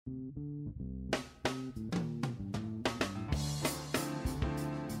Welcome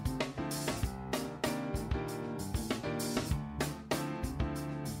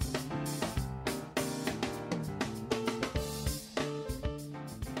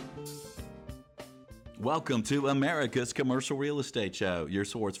to America's Commercial Real Estate Show, your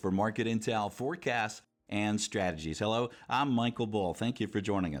source for market intel, forecasts, and strategies. Hello, I'm Michael Bull. Thank you for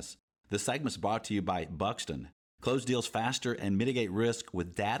joining us. This segment is brought to you by Buxton. Close deals faster and mitigate risk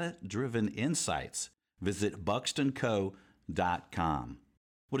with data-driven insights. Visit buxtonco.com.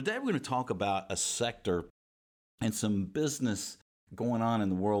 Well, today we're going to talk about a sector and some business going on in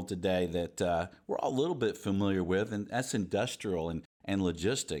the world today that we're all a little bit familiar with, and that's industrial and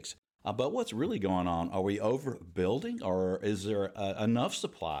logistics. But what's really going on? Are we overbuilding, or is there enough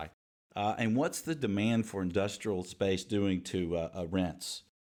supply? And what's the demand for industrial space doing to rents?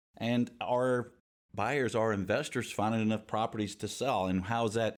 And are buyers, are investors finding enough properties to sell? And how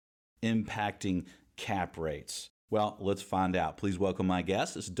is that impacting cap rates? Well, let's find out. Please welcome my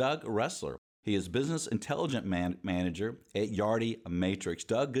guest. It's Doug Ressler. He is Business Intelligence Manager at Yardi Matrix.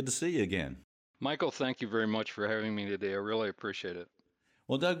 Doug, good to see you again. Michael, thank you very much for having me today. I really appreciate it.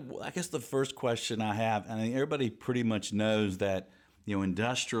 Well, Doug, I guess the first question I have, and everybody pretty much knows that,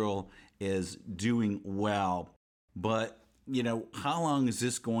 industrial is doing well, but, how long is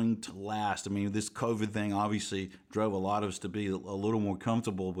this going to last? I mean, this COVID thing obviously drove a lot of us to be a little more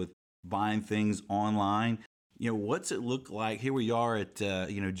comfortable with buying things online. What's it look like? Here we are at,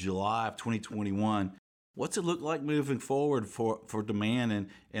 July of 2021. What's it look like moving forward for demand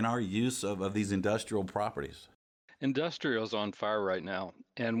and our use of these industrial properties? Industrial is on fire right now,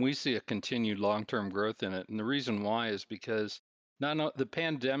 and we see a continued long-term growth in it. And the reason why is because the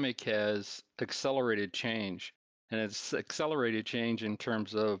pandemic has accelerated change, and it's accelerated change in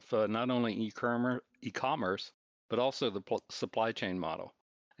terms of not only e-commerce, but also the supply chain model.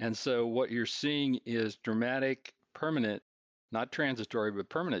 And so what you're seeing is dramatic, permanent, not transitory, but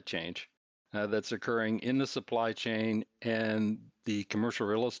permanent change that's occurring in the supply chain and the commercial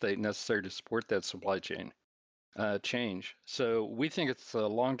real estate necessary to support that supply chain change. So we think it's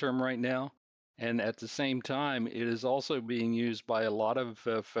long-term right now. And at the same time, it is also being used by a lot of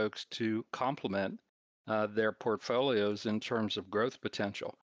folks to complement their portfolios in terms of growth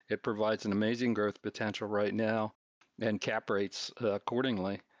potential. It provides an amazing growth potential right now and cap rates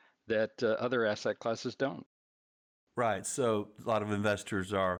accordingly that other asset classes don't. Right. So a lot of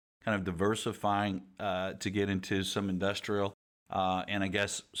investors are kind of diversifying to get into some industrial. And I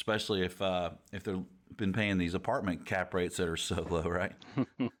guess especially if they've been paying these apartment cap rates that are so low, right?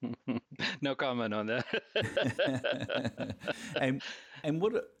 No comment on that. and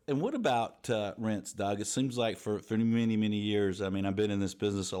what about rents, Doug? It seems like for many years. I mean, I've been in this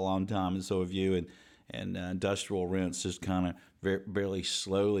business a long time, and so have you. And industrial rents just kind of barely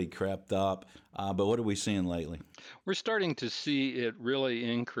slowly crept up. But what are we seeing lately? We're starting to see it really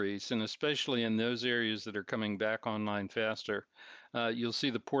increase, and especially in those areas that are coming back online faster. You'll see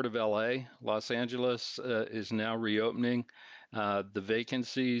the Port of LA, Los Angeles is now reopening. The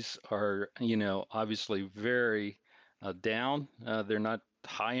vacancies are, obviously very down. They're not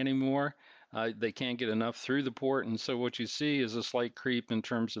high anymore. They can't get enough through the port, and so what you see is a slight creep in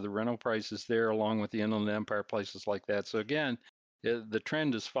terms of the rental prices there, along with the Inland Empire, places like that. So again, the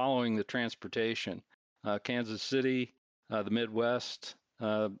trend is following the transportation. Kansas City, the Midwest,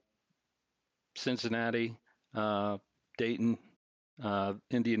 Cincinnati, Dayton,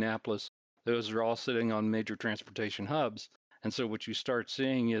 Indianapolis, those are all sitting on major transportation hubs. And so what you start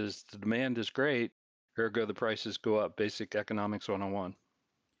seeing is the demand is great, ergo the prices go up. Basic economics 101.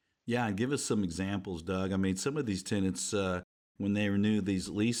 Yeah, and give us some examples, Doug. I mean, some of these tenants, when they renew these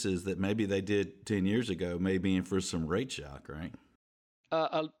leases that maybe they did 10 years ago, may be in for some rate shock, right?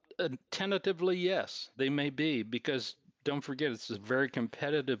 Tentatively, yes, they may be, because don't forget, it's very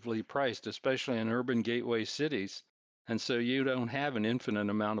competitively priced, especially in urban gateway cities. And so you don't have an infinite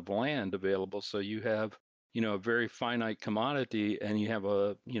amount of land available. So you have, a very finite commodity, and you have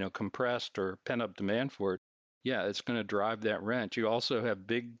a, compressed or pent up demand for it. Yeah, it's going to drive that rent. You also have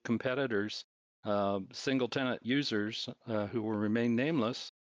big competitors, single tenant users who will remain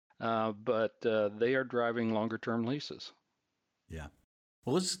nameless, but they are driving longer term leases. Yeah.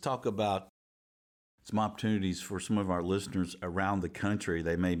 Well, let's talk about some opportunities for some of our listeners around the country.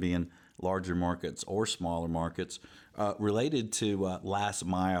 They may be in larger markets or smaller markets related to last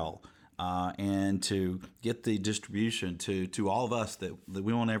mile and to get the distribution to all of us that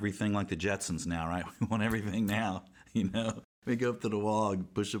we want everything like the Jetsons now, right? We want everything now, We go up to the wall,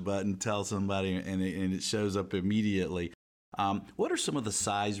 push a button, tell somebody, and it shows up immediately. What are some of the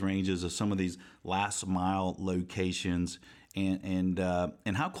size ranges of some of these last mile locations, And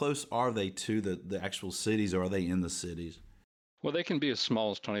how close are they to the actual cities, or are they in the cities? Well, they can be as small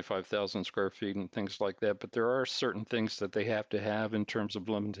as 25,000 square feet and things like that, but there are certain things that they have to have in terms of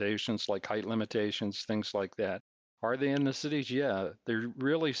limitations, like height limitations, things like that. Are they in the cities? Yeah, they're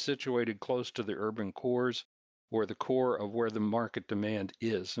really situated close to the urban cores or the core of where the market demand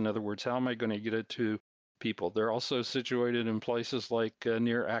is. In other words, how am I going to get it to people? They're also situated in places like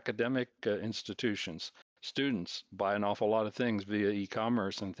near academic institutions. Students buy an awful lot of things via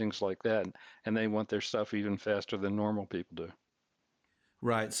e-commerce and things like that, and they want their stuff even faster than normal people do.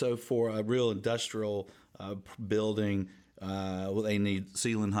 Right. So for a real industrial building, well, they need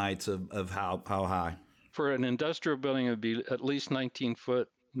ceiling heights of how high? For an industrial building, it would be at least 19 foot,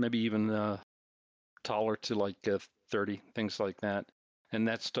 maybe even taller to like 30, things like that. And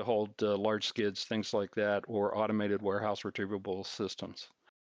that's to hold large skids, things like that, or automated warehouse retrievable systems.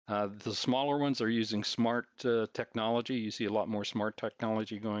 The smaller ones are using smart technology. You see a lot more smart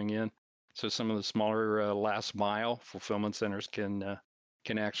technology going in. So some of the smaller last mile fulfillment centers can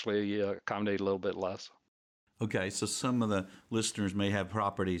actually accommodate a little bit less. Okay, so some of the listeners may have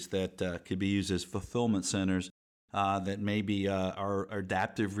properties that could be used as fulfillment centers that maybe are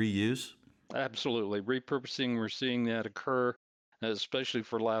adaptive reuse. Absolutely. Repurposing, we're seeing that occur, especially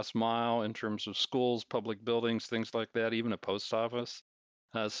for last mile in terms of schools, public buildings, things like that, even a post office.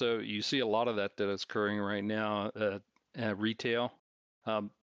 So you see a lot of that is occurring right now at retail.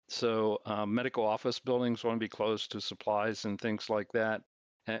 Um, so medical office buildings want to be close to supplies and things like that.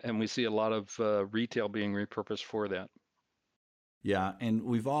 And we see a lot of retail being repurposed for that. Yeah, and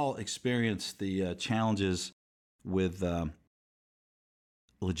we've all experienced the challenges with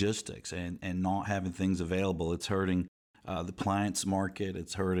logistics and not having things available. It's hurting the appliance market.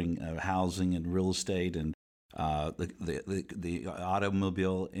 It's hurting housing and real estate and the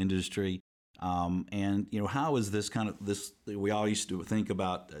automobile industry. And how is this kind of this? We all used to think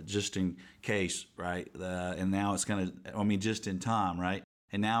about just in case, right? And now it's kind of, I mean, just in time, right?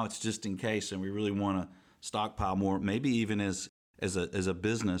 And now it's just in case, and we really want to stockpile more, maybe even as a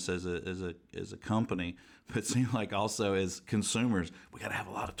business, as a company, but it seems like also as consumers, we got to have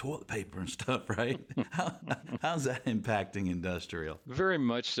a lot of toilet paper and stuff, right? How's that impacting industrial? Very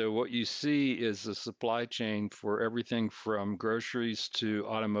much so. What you see is a supply chain for everything from groceries to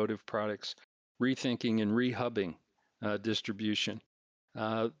automotive products, rethinking and rehubbing distribution.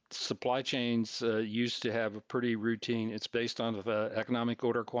 Supply chains used to have a pretty routine. It's based on the economic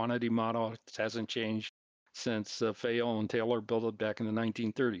order quantity model. It hasn't changed since Fayol and Taylor built it back in the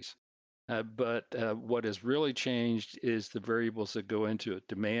 1930s. But what has really changed is the variables that go into it.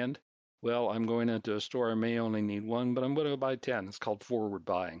 Demand. Well, I'm going into a store, I may only need one, but I'm going to buy 10. It's called forward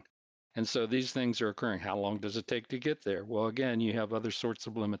buying. And so these things are occurring. How long does it take to get there? Well, again, you have other sorts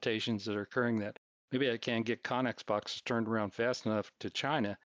of limitations that are occurring that maybe I can't get Connex boxes turned around fast enough to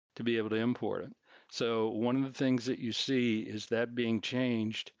China to be able to import it. So one of the things that you see is that being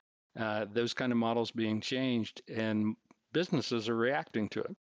changed, those kind of models being changed, and businesses are reacting to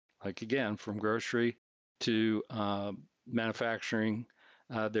it. Like again, from grocery to manufacturing,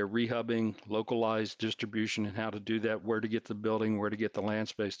 they're rehubbing, localized distribution, and how to do that, where to get the building, where to get the land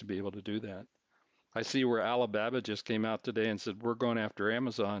space to be able to do that. I see where Alibaba just came out today and said, we're going after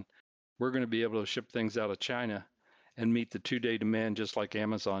Amazon. We're going to be able to ship things out of China and meet the 2-day demand just like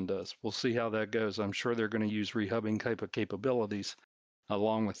Amazon does. We'll see how that goes. I'm sure they're going to use rehubbing type of capabilities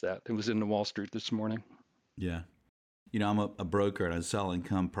along with that. It was in the Wall Street this morning. Yeah. I'm a broker and I sell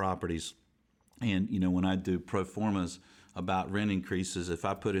income properties. And, when I do pro formas about rent increases, if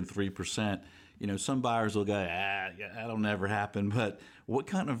I put in 3%, some buyers will go, that'll never happen. But what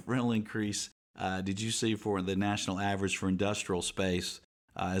kind of rental increase did you see for the national average for industrial space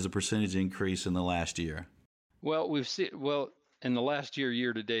as a percentage increase in the last year? Well, in the last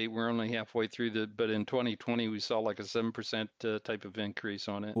year to date, we're only halfway through but in 2020, we saw like a 7% type of increase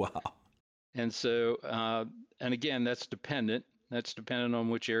on it. Wow. And so, and again, that's dependent. That's dependent on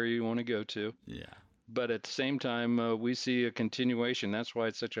which area you want to go to. Yeah. But at the same time, we see a continuation. That's why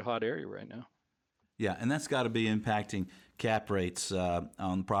it's such a hot area right now. Yeah, and that's got to be impacting cap rates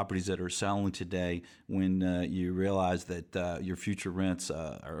on properties that are selling today when you realize that your future rents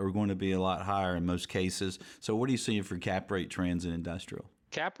are going to be a lot higher in most cases. So what are you seeing for cap rate trends in industrial?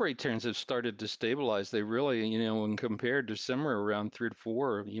 Cap rate trends have started to stabilize. They really, when compared to somewhere around 3 to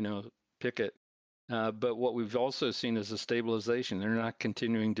 4, pick it. But what we've also seen is a stabilization. They're not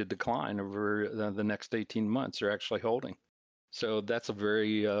continuing to decline over the next 18 months. They're actually holding. So that's a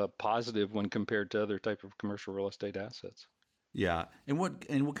very positive when compared to other type of commercial real estate assets. Yeah, and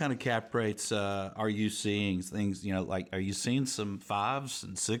what kind of cap rates are you seeing? Things like, are you seeing some 5s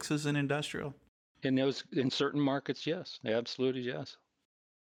and 6s in industrial? In certain markets, yes, absolutely, yes.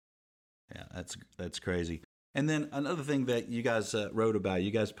 Yeah, that's crazy. And then another thing that you guys wrote about,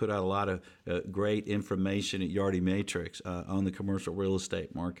 you guys put out a lot of great information at Yardi Matrix on the commercial real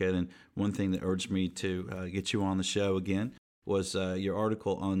estate market. And one thing that urged me to get you on the show again was your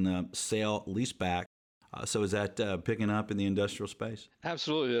article on sale leaseback. So is that picking up in the industrial space?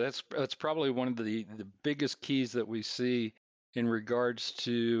 Absolutely. That's probably one of the biggest keys that we see in regards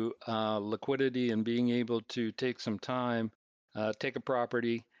to liquidity and being able to take some time, take a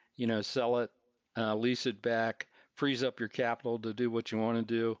property, sell it, lease it back, frees up your capital to do what you want to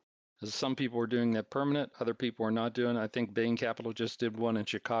do. Some people are doing that permanent, other people are not doing it. I think Bain Capital just did one in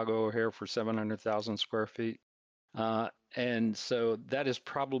Chicago O'Hare for 700,000 square feet. And so that is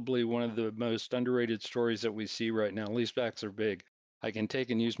probably one of the most underrated stories that we see right now. Leasebacks are big. I can take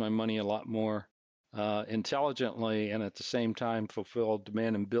and use my money a lot more intelligently and at the same time fulfill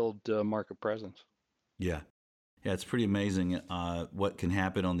demand and build market presence. Yeah. Yeah, it's pretty amazing what can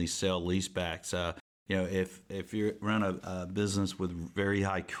happen on these sale leasebacks. If you run a business with very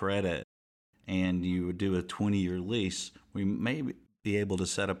high credit and you would do a 20-year lease, we may be able to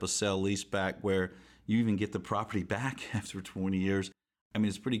set up a sale leaseback where you even get the property back after 20 years. I mean,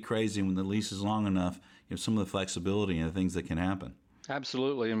 it's pretty crazy when the lease is long enough. Some of the flexibility and the things that can happen.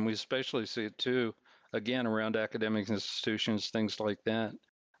 Absolutely, and we especially see it too, again, around academic institutions, things like that.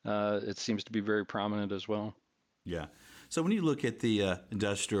 It seems to be very prominent as well. Yeah. So when you look at the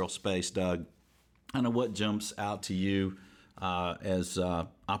industrial space, Doug, I know what jumps out to you as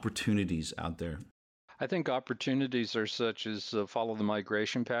opportunities out there. I think opportunities are such as follow the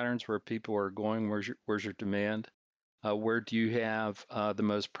migration patterns where people are going. Where's your demand? Where do you have the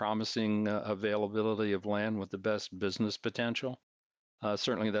most promising availability of land with the best business potential?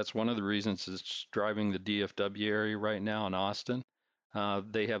 Certainly, that's one of the reasons it's driving the DFW area right now in Austin.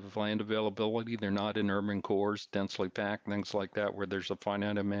 They have land availability. They're not in urban cores, densely packed, things like that, where there's a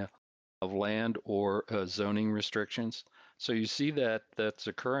finite amount of land or zoning restrictions. So you see that's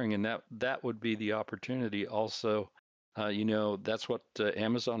occurring, and that would be the opportunity. Also, that's what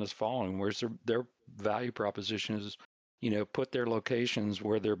Amazon is following. Where's their value proposition is, put their locations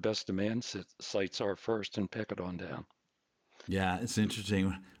where their best demand sites are first and pick it on down. Yeah, it's interesting.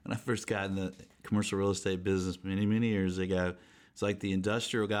 When I first got in the commercial real estate business many years ago, it's like the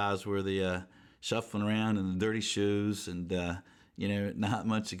industrial guys were the shuffling around in the dirty shoes and not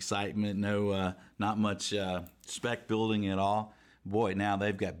much excitement, not much spec building at all. Boy, now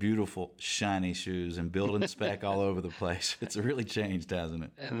they've got beautiful shiny shoes and building spec all over the place. It's really changed, hasn't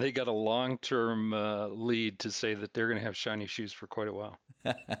it? And they got a long-term lead to say that they're going to have shiny shoes for quite a while.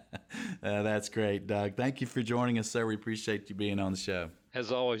 That's great, Doug. Thank you for joining us, sir. We appreciate you being on the show.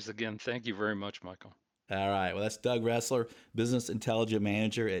 As always, again, thank you very much, Michael. All right. Well, that's Doug Ressler, Business Intelligence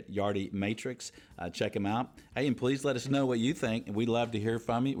Manager at Yardi Matrix. Check him out. Hey, and please let us know what you think. We'd love to hear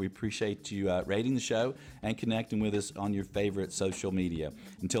from you. We appreciate you rating the show and connecting with us on your favorite social media.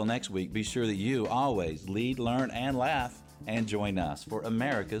 Until next week, be sure that you always lead, learn, and laugh, and join us for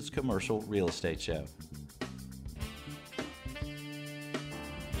America's Commercial Real Estate Show.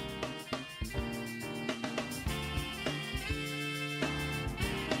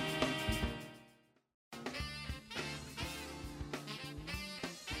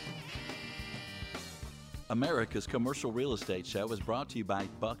 America's Commercial Real Estate Show is brought to you by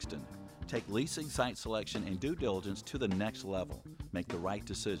Buxton. Take leasing, site selection, and due diligence to the next level. Make the right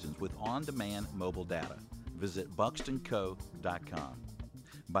decisions with on-demand mobile data. Visit buxtonco.com.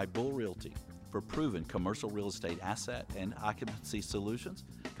 By Bull Realty. For proven commercial real estate asset and occupancy solutions,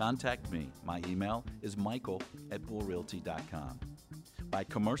 contact me. My email is michael@bullrealty.com. By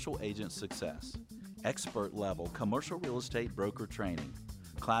Commercial Agent Success. Expert-level commercial real estate broker training.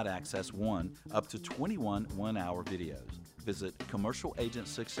 Cloud Access 1, up to 21 one-hour videos. Visit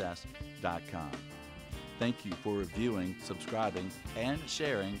commercialagentsuccess.com. Thank you for reviewing, subscribing, and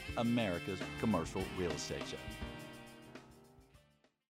sharing America's Commercial Real Estate Show.